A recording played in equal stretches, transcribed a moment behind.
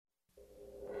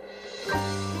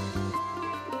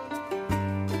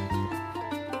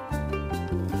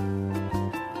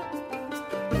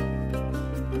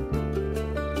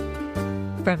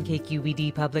From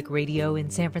KQED Public Radio in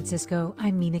San Francisco,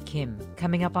 I'm Mina Kim.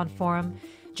 Coming up on Forum,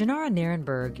 Jenara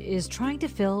Nerenberg is trying to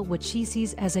fill what she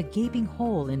sees as a gaping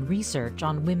hole in research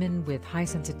on women with high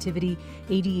sensitivity,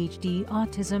 ADHD,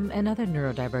 autism, and other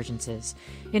neurodivergences.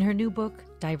 In her new book,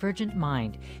 Divergent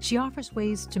Mind, she offers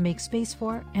ways to make space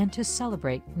for and to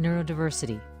celebrate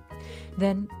neurodiversity.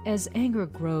 Then, as anger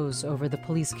grows over the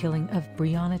police killing of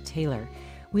Breonna Taylor,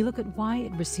 we look at why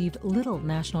it received little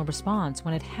national response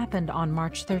when it happened on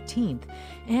March 13th,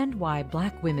 and why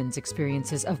Black women's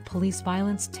experiences of police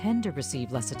violence tend to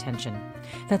receive less attention.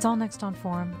 That's all next on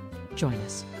Forum. Join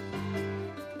us.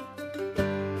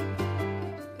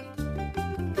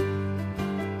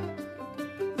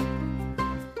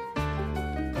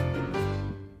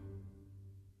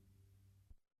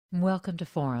 Welcome to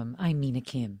Forum. I'm Mina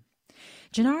Kim.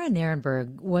 Jenara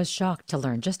Nerenberg was shocked to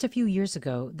learn just a few years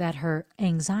ago that her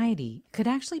anxiety could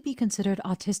actually be considered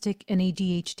autistic and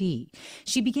ADHD.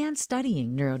 She began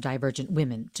studying neurodivergent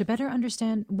women to better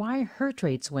understand why her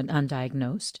traits went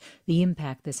undiagnosed, the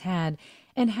impact this had,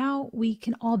 and how we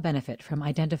can all benefit from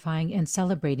identifying and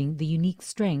celebrating the unique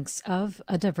strengths of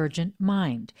a divergent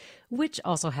mind, which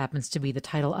also happens to be the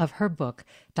title of her book,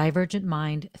 Divergent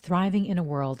Mind, Thriving in a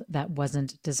World That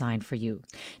Wasn't Designed for You.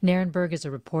 Nerenberg is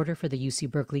a reporter for the UC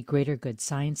Berkeley Greater Good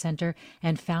Science Center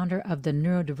and founder of the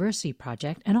Neurodiversity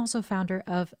Project, and also founder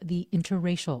of the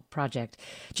Interracial Project.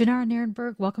 Jenara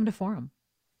Nerenberg, welcome to Forum.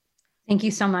 Thank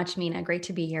you so much, Mina. Great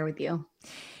to be here with you.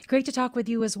 Great to talk with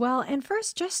you as well. And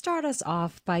first, just start us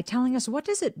off by telling us, what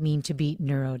does it mean to be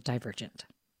neurodivergent?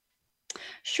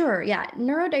 Sure. Yeah.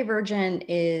 Neurodivergent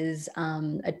is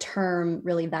a term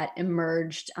really that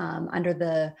emerged under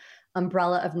the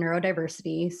umbrella of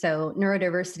neurodiversity. So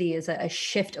neurodiversity is a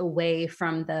shift away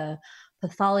from the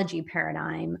pathology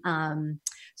paradigm.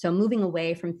 So moving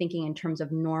away from thinking in terms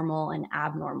of normal and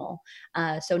abnormal.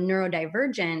 So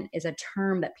neurodivergent is a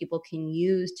term that people can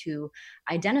use to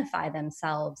identify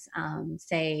themselves,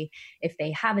 say if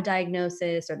they have a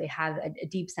diagnosis or they have a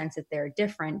deep sense that they're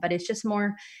different, but it's just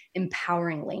more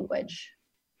empowering language.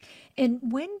 And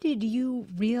when did you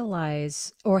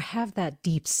realize or have that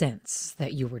deep sense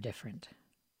that you were different?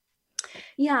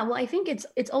 Yeah, well, I think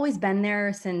it's always been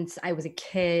there since I was a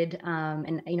kid,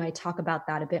 and I talk about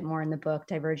that a bit more in the book,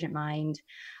 Divergent Mind.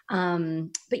 But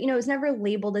it was never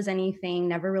labeled as anything,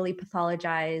 never really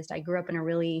pathologized. I grew up in a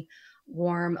really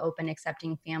warm, open,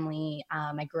 accepting family.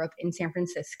 I grew up in San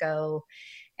Francisco,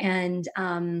 and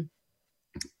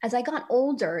as I got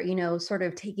older, sort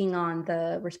of taking on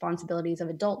the responsibilities of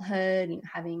adulthood,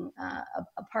 having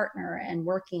a partner and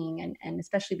working, and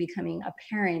especially becoming a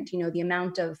parent, the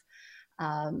amount of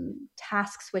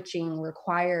task switching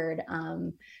required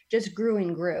just grew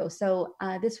and grew. So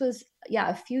this was,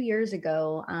 a few years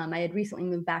ago. I had recently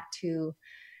moved back to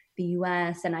the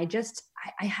US, and I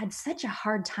had such a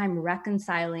hard time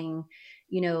reconciling,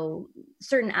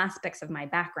 certain aspects of my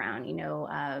background.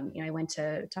 I went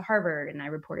to Harvard and I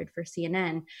reported for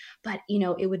CNN, but,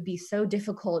 it would be so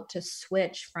difficult to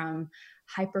switch from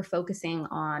hyper focusing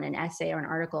on an essay or an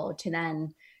article to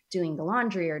then doing the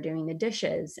laundry or doing the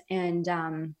dishes. And,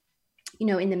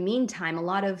 in the meantime, a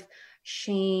lot of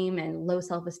shame and low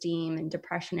self-esteem and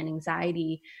depression and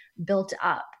anxiety built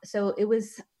up. So it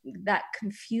was that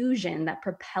confusion that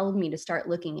propelled me to start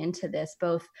looking into this,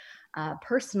 both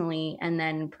personally and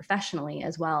then professionally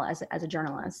as well as a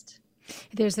journalist.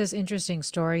 There's this interesting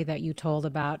story that you told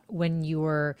about when you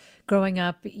were growing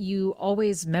up. You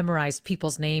always memorized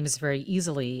people's names very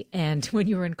easily. And when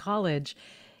you were in college,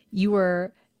 you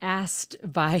were asked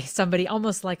by somebody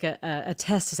almost like a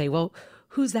test to say, well,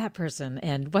 who's that person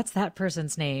and what's that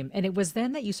person's name? And it was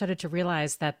then that you started to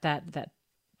realize that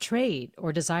trait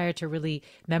or desire to really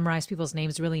memorize people's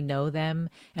names, really know them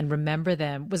and remember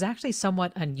them, was actually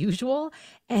somewhat unusual,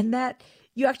 and that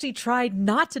you actually tried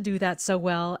not to do that so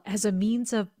well as a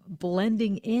means of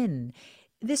blending in.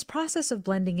 This process of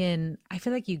blending in, I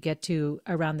feel like you get to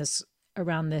around this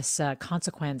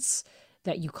consequence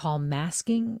that you call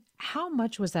masking. How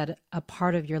much was that a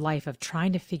part of your life of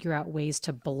trying to figure out ways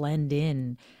to blend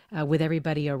in with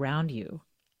everybody around you?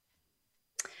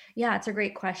 Yeah, it's a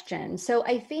great question. So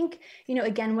I think,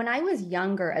 again, when I was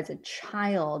younger as a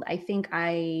child, I think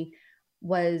I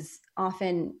was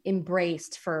often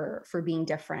embraced for being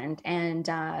different. And,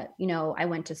 I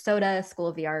went to SOTA, School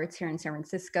of the Arts here in San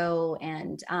Francisco,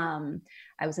 and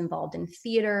I was involved in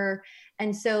theater.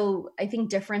 And so I think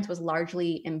difference was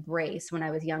largely embraced when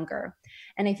I was younger.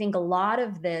 And I think a lot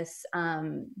of this,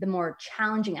 the more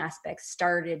challenging aspects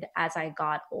started as I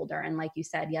got older. And like you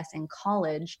said, yes, in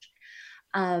college.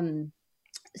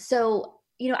 So,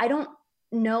 I don't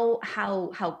know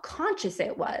how conscious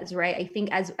it was, right? I think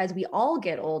as we all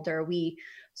get older, we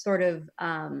sort of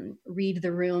read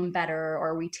the room better,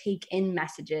 or we take in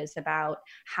messages about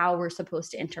how we're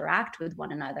supposed to interact with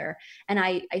one another. And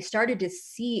I started to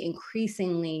see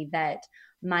increasingly that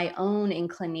my own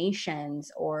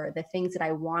inclinations, or the things that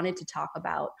I wanted to talk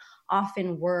about,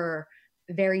 often were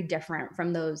very different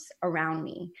from those around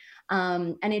me.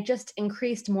 And it just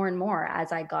increased more and more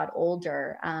as I got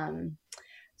older.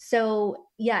 So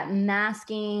yeah,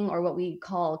 masking, or what we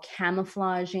call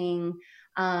camouflaging.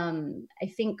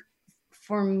 I think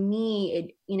for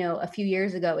me, a few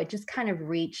years ago, it just kind of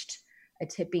reached a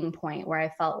tipping point where I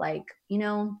felt like,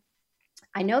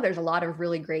 I know there's a lot of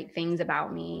really great things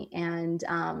about me. And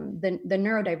the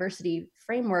neurodiversity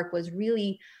framework was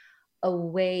really a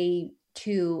way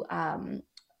to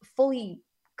fully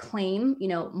claim,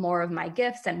 more of my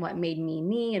gifts and what made me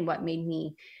me and what made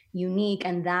me unique.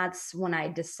 And that's when I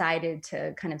decided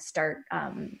to kind of start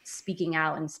speaking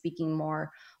out and speaking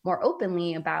more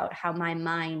openly about how my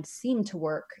mind seemed to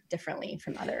work differently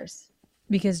from others.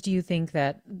 Because do you think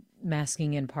that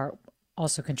masking in part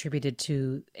also contributed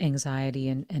to anxiety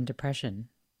and depression?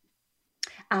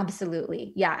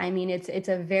 Absolutely. Yeah. I mean, it's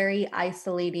a very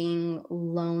isolating,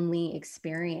 lonely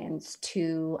experience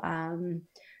to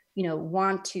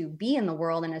want to be in the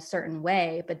world in a certain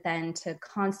way, but then to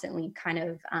constantly kind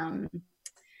of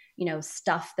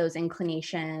stuff those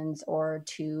inclinations, or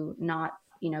to not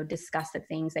discuss the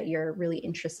things that you're really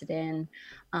interested in.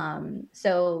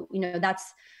 So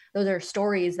those are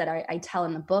stories that I tell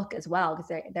in the book as well,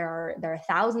 because there are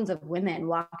thousands of women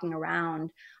walking around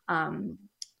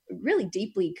really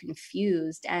deeply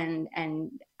confused, and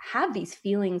have these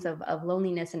feelings of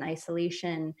loneliness and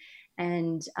isolation.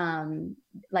 And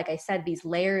like I said, these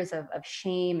layers of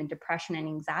shame and depression and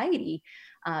anxiety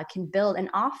can build. And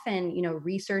often,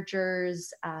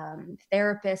 researchers,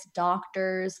 therapists,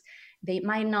 doctors, they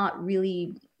might not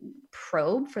really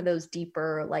probe for those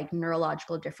deeper, like,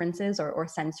 neurological differences, or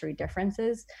sensory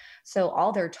differences. So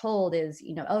all they're told is,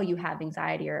 oh, you have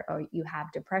anxiety, or you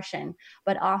have depression.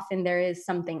 But often there is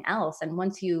something else. And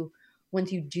once you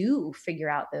do figure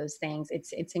out those things,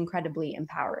 it's incredibly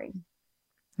empowering.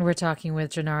 We're talking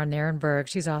with Jenara Nerenberg.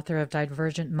 She's author of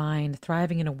Divergent Mind,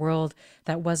 Thriving in a World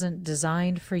That Wasn't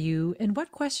Designed for You. And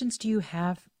what questions do you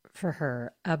have for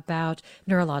her about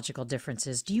neurological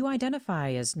differences? Do you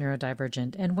identify as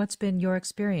neurodivergent? And what's been your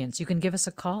experience? You can give us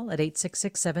a call at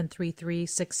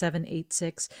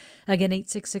 866-733-6786. Again,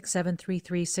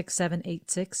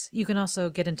 866-733-6786. You can also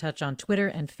get in touch on Twitter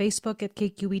and Facebook at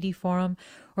KQED Forum,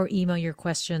 or email your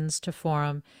questions to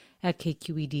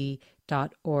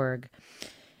forum@kqed.org.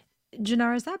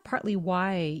 Jenara, is that partly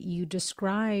why you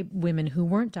describe women who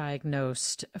weren't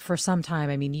diagnosed for some time?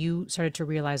 I mean, you started to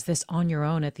realize this on your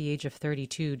own at the age of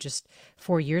 32, just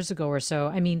 4 years ago or so.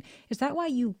 I mean, is that why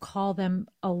you call them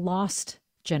a lost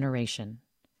generation?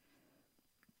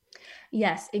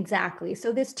 Yes, exactly.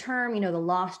 So this term, the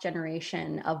lost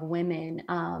generation of women,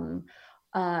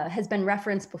 has been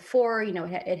referenced before.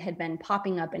 It had been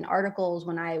popping up in articles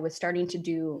when I was starting to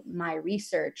do my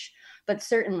research. But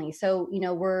certainly, so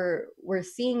we're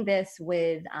seeing this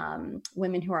with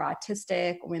women who are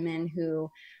autistic, women who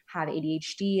have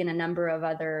ADHD, and a number of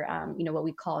other, what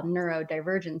we call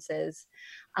neurodivergences.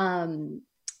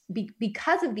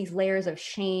 Because of these layers of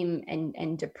shame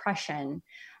and depression,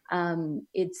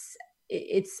 it's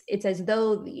as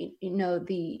though the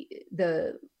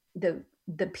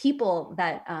people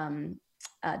that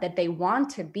that they want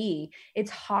to be,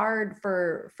 it's hard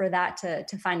for that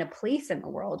to find a place in the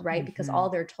world, right? Because all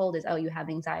they're told is, oh, you have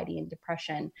anxiety and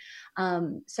depression.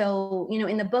 So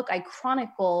in the book, I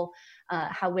chronicle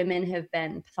how women have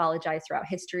been pathologized throughout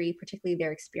history, particularly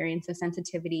their experience of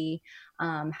sensitivity,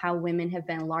 how women have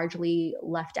been largely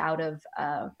left out of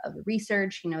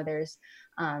research. There's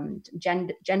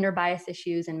gender bias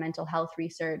issues and mental health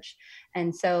research.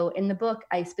 And so in the book,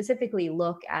 I specifically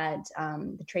look at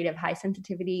the trait of high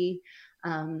sensitivity,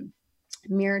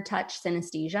 mirror touch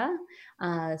synesthesia,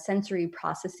 sensory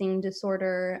processing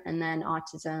disorder, and then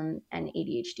autism and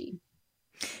ADHD.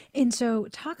 And so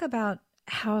talk about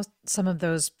how some of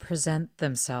those present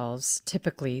themselves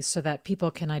typically so that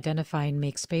people can identify and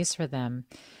make space for them.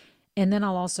 And then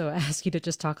I'll also ask you to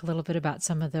just talk a little bit about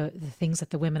some of the things that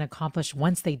the women accomplished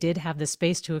once they did have the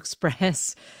space to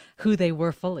express who they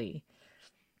were fully.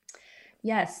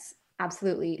 Yes,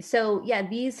 absolutely. So yeah,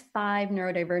 these 5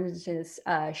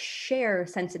 neurodivergences share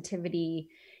sensitivity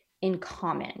in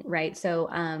common, right? So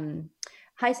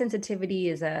high sensitivity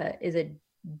is a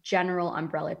general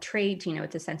umbrella trait.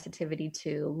 It's a sensitivity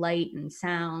to light and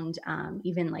sound,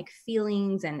 even like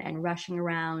feelings and rushing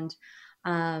around.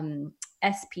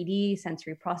 SPD,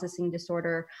 sensory processing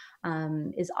disorder,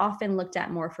 is often looked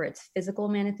at more for its physical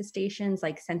manifestations,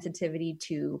 like sensitivity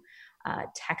to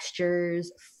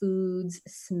textures, foods,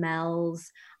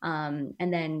 smells, and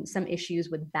then some issues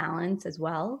with balance as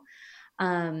well.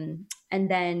 And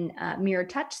then mirror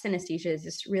touch synesthesia is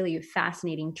this really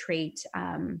fascinating trait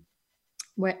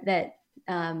that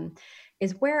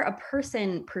is where a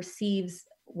person perceives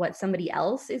what somebody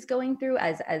else is going through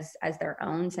as their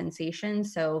own sensation.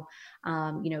 So,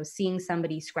 seeing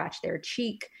somebody scratch their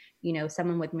cheek,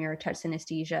 someone with mirror touch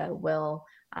synesthesia will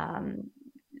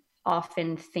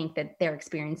often think that they're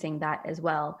experiencing that as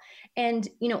well. And,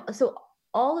 so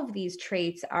all of these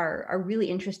traits are really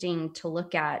interesting to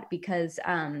look at because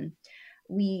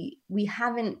we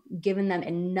haven't given them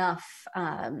enough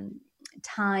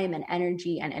time and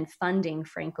energy and funding,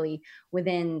 frankly,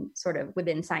 within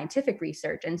scientific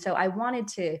research. And so I wanted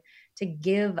to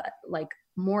give like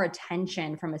more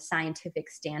attention from a scientific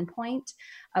standpoint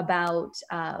about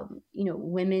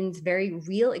women's very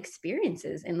real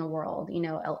experiences in the world,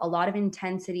 a lot of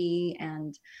intensity,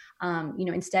 and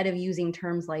instead of using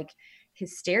terms like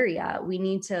hysteria, we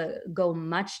need to go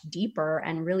much deeper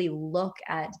and really look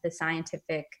at the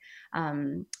scientific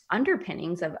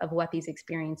underpinnings of what these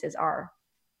experiences are.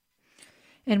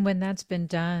 And when that's been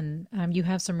done, you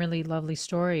have some really lovely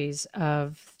stories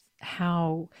of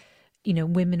how,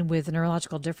 women with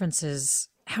neurological differences,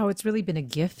 how it's really been a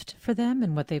gift for them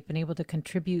and what they've been able to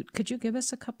contribute. Could you give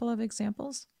us a couple of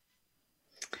examples?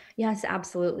 Yes,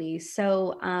 absolutely.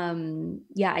 So,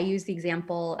 I use the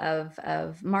example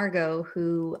of Margot,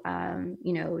 who,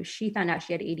 she found out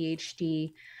she had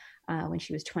ADHD when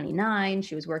she was 29.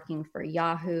 She was working for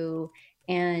Yahoo,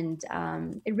 and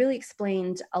it really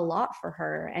explained a lot for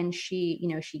her. And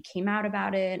she came out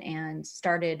about it and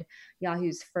started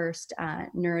Yahoo's first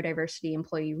neurodiversity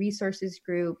employee resources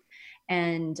group,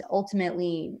 and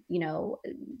ultimately,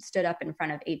 stood up in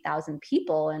front of 8,000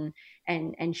 people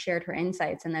and shared her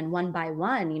insights. And then one by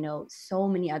one, so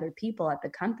many other people at the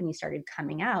company started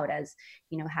coming out as,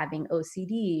 having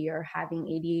OCD or having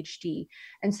ADHD.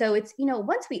 And so it's,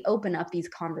 once we open up these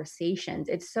conversations,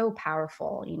 it's so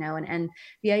powerful, and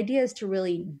the idea is to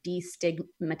really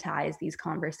destigmatize these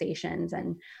conversations,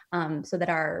 and so that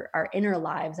our inner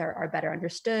lives are better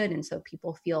understood. And so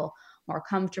people feel more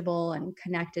comfortable and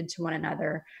connected to one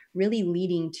another, really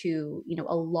leading to,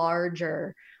 a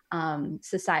larger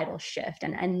societal shift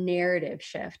and a narrative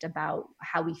shift about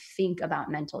how we think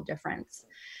about mental difference.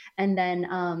 And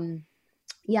then,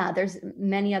 there's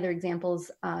many other examples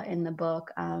in the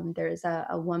book. There's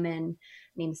a woman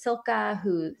named Silka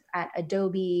who's at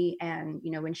Adobe, and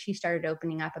when she started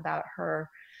opening up about her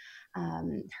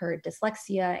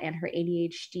dyslexia and her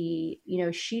ADHD,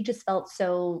 she just felt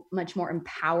so much more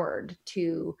empowered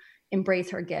to embrace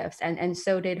her gifts, and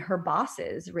so did her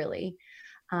bosses, really.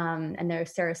 And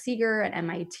there's Sarah Seeger at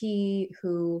MIT,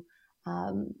 who,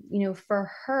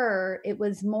 for her, it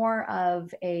was more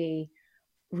of a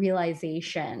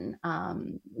realization,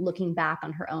 looking back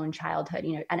on her own childhood.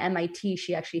 At MIT,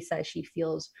 she actually says she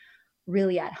feels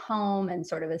really at home and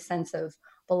sort of a sense of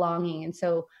belonging. And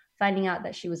so finding out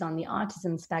that she was on the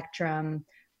autism spectrum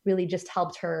really just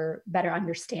helped her better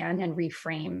understand and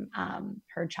reframe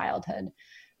her childhood.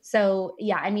 So,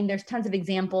 there's tons of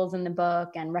examples in the book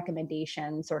and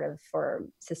recommendations sort of for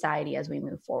society as we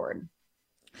move forward.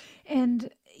 And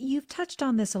you've touched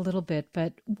on this a little bit,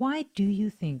 but why do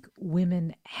you think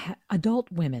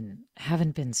adult women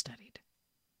haven't been studied?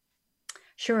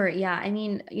 Sure. Yeah.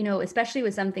 Especially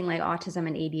with something like autism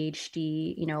and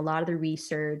ADHD, a lot of the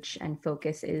research and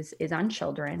focus is on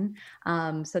children.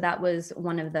 So that was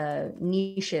one of the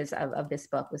niches of this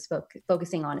book, was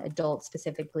focusing on adults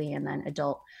specifically, and then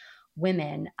adult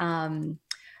women.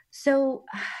 Until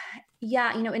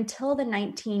the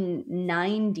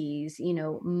 1990s,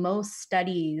 most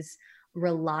studies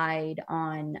relied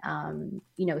on,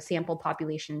 sample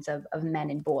populations of men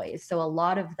and boys. So a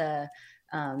lot of the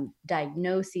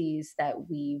diagnoses that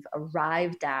we've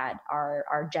arrived at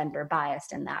are gender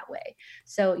biased in that way.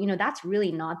 So, that's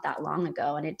really not that long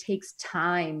ago. And it takes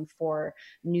time for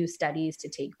new studies to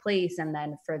take place, and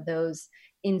then for those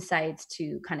insights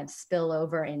to kind of spill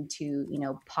over into,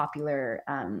 popular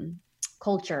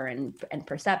culture and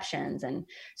perceptions. And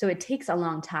so it takes a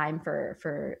long time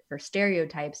for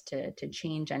stereotypes to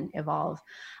change and evolve.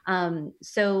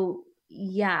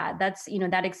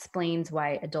 That explains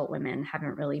why adult women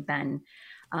haven't really been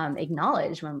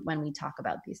acknowledged when we talk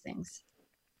about these things.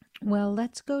 Well,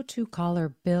 let's go to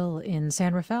caller Bill in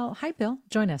San Rafael. Hi, Bill.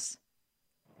 Join us.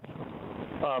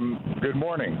 Good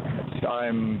morning.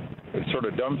 I'm sort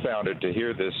of dumbfounded to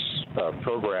hear this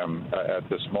program at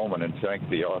this moment and thank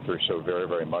the author so very,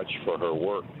 very much for her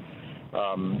work.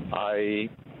 I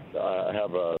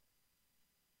have a...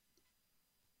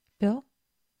 Bill?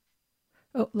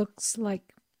 Oh, looks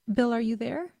like... Bill, are you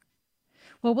there?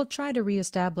 Well, we'll try to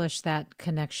reestablish that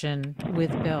connection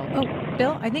with Bill. Oh,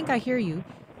 Bill, I think I hear you.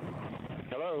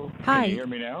 Hello? Hi. Can you hear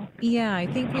me now? Yeah, I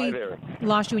think we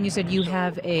lost you when you said you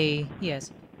have a...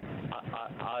 Yes.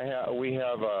 We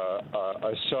have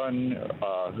a son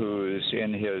who's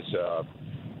in his...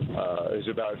 is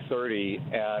about 30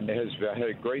 and has had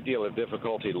a great deal of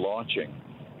difficulty launching,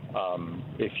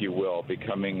 if you will,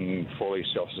 becoming fully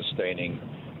self-sustaining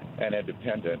and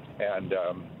independent. And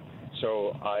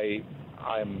so I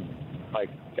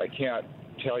can't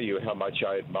tell you how much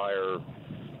I admire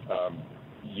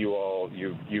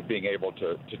you being able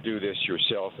to do this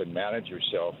yourself and manage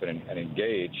yourself and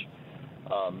engage.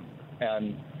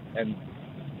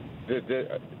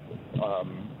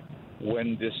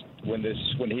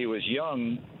 When he was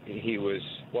young, he was,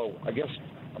 well, I guess,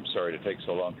 I'm sorry to take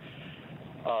so long.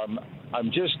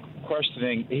 I'm just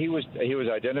questioning, he was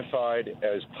identified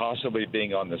as possibly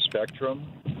being on the spectrum,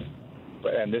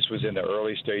 and this was in the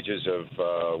early stages of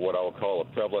what I will call a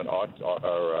prevalent or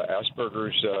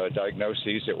Asperger's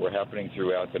diagnoses that were happening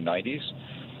throughout the 90s,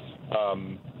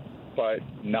 but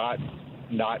not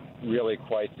really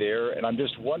quite there. And I'm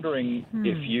just wondering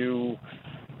if you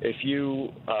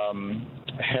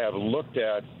have looked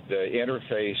at the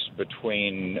interface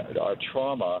between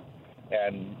trauma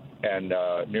and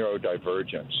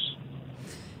neurodivergence.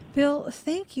 Bill,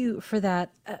 thank you for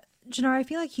that. Jenara, I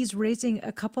feel like he's raising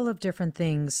a couple of different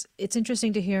things. It's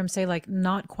interesting to hear him say, like,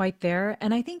 not quite there.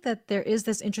 And I think that there is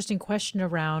this interesting question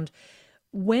around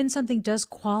when something does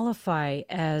qualify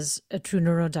as a true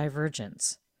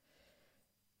neurodivergence.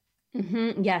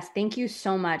 Mm-hmm. Yes, thank you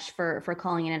so much for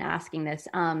calling in and asking this.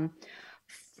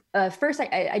 First,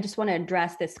 I just want to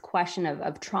address this question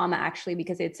of trauma, actually,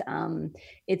 because it's an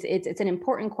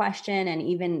important question, and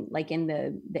even like in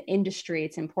the industry,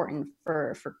 it's important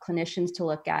for clinicians to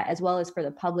look at, as well as for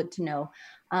the public to know.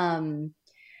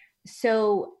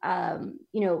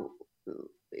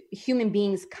 Human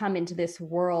beings come into this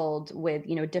world with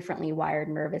differently wired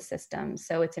nervous systems,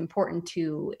 so it's important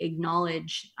to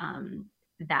acknowledge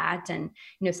that, and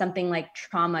something like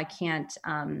trauma can't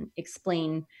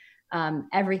explain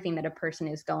everything that a person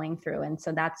is going through. And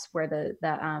so that's where the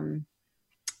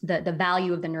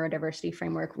value of the neurodiversity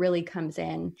framework really comes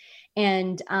in.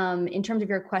 And in terms of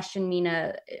your question,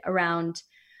 Mina, around,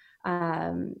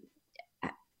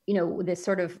 this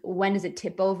sort of, when does it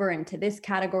tip over into this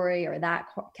category or that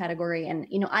category? And,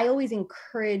 I always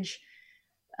encourage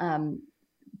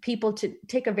people to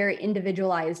take a very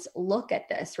individualized look at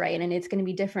this, right? And it's going to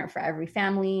be different for every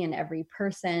family and every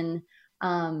person.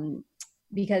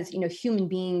 Because human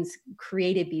beings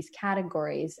created these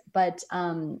categories, but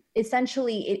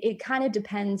essentially it kind of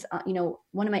depends on,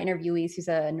 one of my interviewees, who's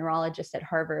a neurologist at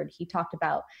Harvard, he talked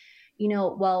about,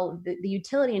 the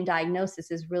utility in diagnosis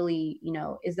is really,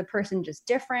 is the person just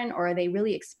different, or are they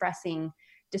really expressing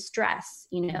distress,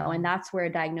 and that's where a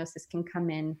diagnosis can come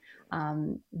in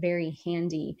very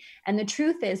handy. And the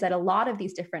truth is that a lot of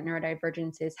these different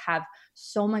neurodivergences have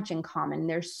so much in common.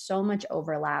 There's so much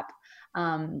overlap.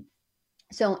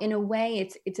 So in a way,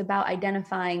 it's about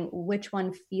identifying which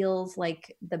one feels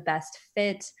like the best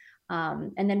fit.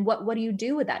 And then what do you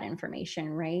do with that information,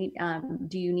 right?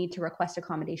 Do you need to request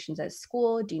accommodations at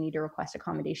school? Do you need to request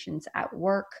accommodations at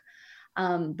work?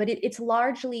 But it's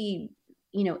largely,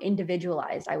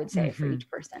 individualized, I would say, for each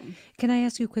person. Can I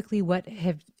ask you quickly, what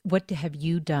have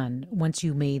you done once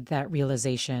you made that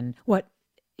realization? What,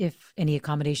 if any,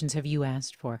 accommodations have you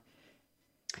asked for?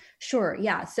 Sure.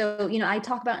 Yeah. So, I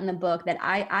talk about in the book that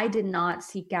I did not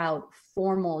seek out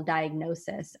formal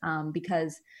diagnosis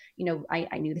because,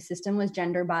 I knew the system was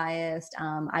gender biased.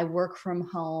 I work from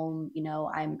home.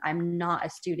 I'm not a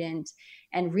student.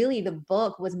 And really the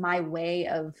book was my way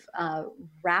of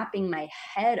wrapping my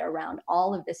head around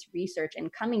all of this research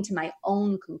and coming to my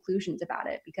own conclusions about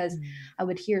it, because I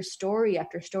would hear story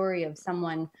after story of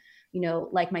someone,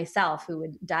 like myself, who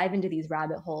would dive into these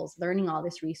rabbit holes, learning all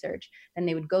this research. Then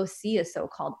they would go see a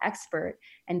so-called expert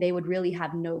and they would really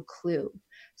have no clue.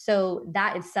 So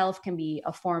that itself can be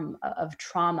a form of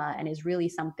trauma and is really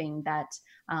something that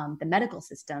the medical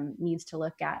system needs to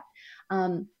look at.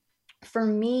 For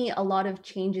me, a lot of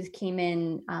changes came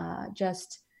in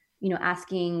just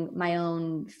asking my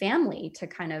own family to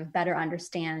kind of better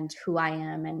understand who I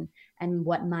am and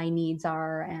what my needs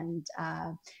are, and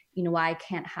why I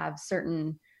can't have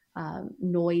certain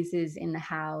noises in the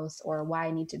house, or why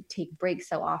I need to take breaks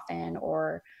so often,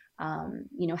 or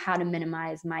how to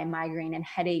minimize my migraine and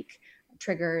headache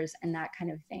triggers and that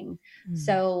kind of thing.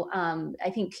 So I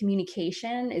think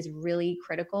communication is really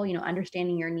critical,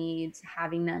 understanding your needs,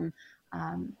 having them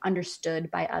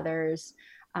understood by others.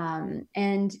 And,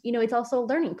 it's also a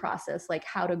learning process, like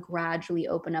how to gradually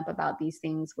open up about these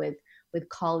things with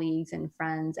colleagues and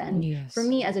friends. And for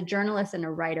me as a journalist and a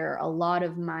writer, a lot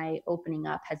of my opening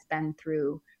up has been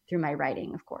through my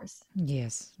writing, of course.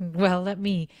 Yes. Well, let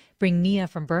me bring Nia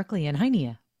from Berkeley in. Hi,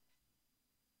 Nia.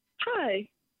 Hi.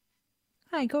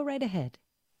 Hi, go right ahead.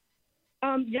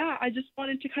 I just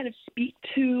wanted to kind of speak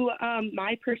to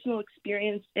my personal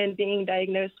experience in being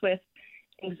diagnosed with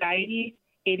anxiety,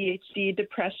 ADHD,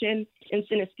 depression, and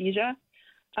synesthesia.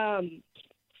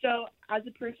 So as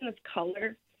a person of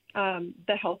color,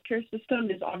 the healthcare system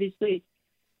is obviously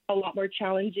a lot more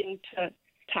challenging to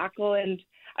tackle. And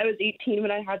I was 18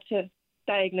 when I had to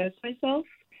diagnose myself,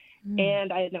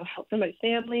 and I had no help from my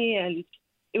family, and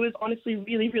it was honestly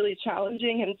really, really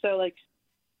challenging. And so, like,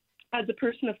 as a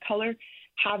person of color,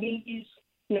 having these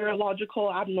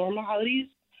neurological abnormalities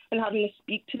and having to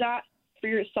speak to that for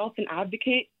yourself and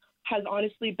advocate has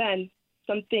honestly been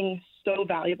something so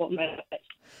valuable in my life.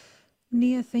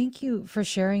 Nia, thank you for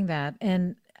sharing that.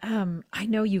 And I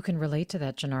know you can relate to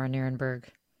that, Jenara Nerenberg.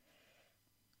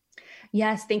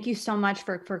 Yes, thank you so much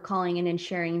for calling in and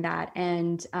sharing that.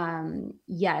 And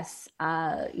yes,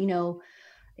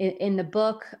 in the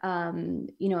book,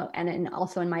 and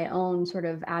also in my own sort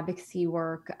of advocacy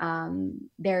work,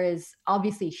 there is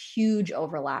obviously huge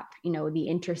overlap, the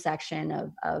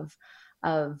intersection of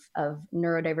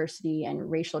neurodiversity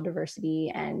and racial diversity.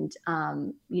 And,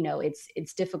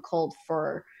 it's difficult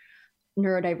for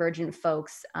neurodivergent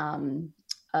folks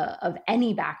of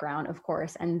any background, of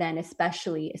course, and then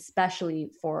especially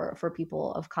for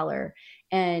people of color.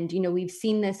 And, we've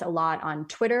seen this a lot on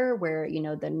Twitter, where,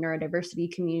 the neurodiversity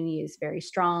community is very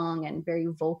strong and very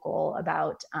vocal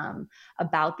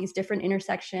about these different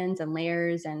intersections and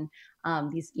layers and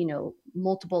these,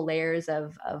 multiple layers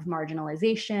of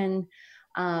marginalization.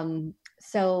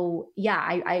 So yeah,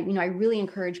 I really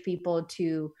encourage people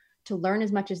to learn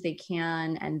as much as they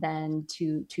can, and then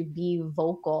to be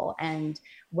vocal. And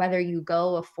whether you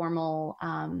go a formal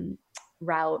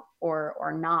route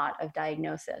or not of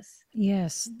diagnosis.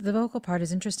 Yes, the vocal part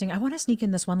is interesting. I want to sneak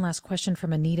in this one last question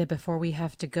from Anita before we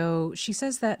have to go. She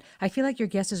says that, I feel like your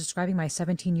guest is describing my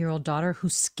 17-year-old daughter who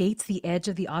skates the edge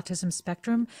of the autism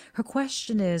spectrum. Her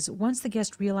question is, once the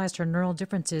guest realized her neural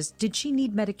differences, did she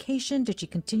need medication? Did she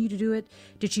continue to do it?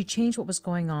 Did she change what was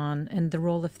going on and the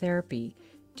role of therapy?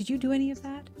 Did you do any of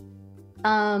that?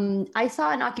 I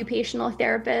saw an occupational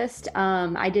therapist.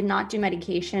 I did not do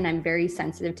medication. I'm very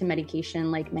sensitive to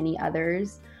medication, like many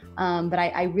others. But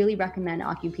I really recommend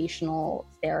occupational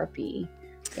therapy.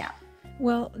 Yeah.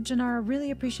 Well, Jenara,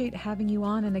 really appreciate having you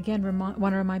on. And again, want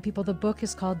to remind people the book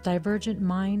is called Divergent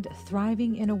Mind,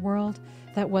 Thriving in a World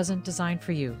That Wasn't Designed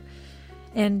for You.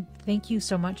 And thank you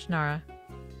so much, Jenara.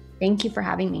 Thank you for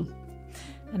having me.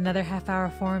 Another half-hour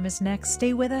forum is next.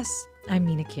 Stay with us. I'm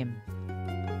Mina Kim.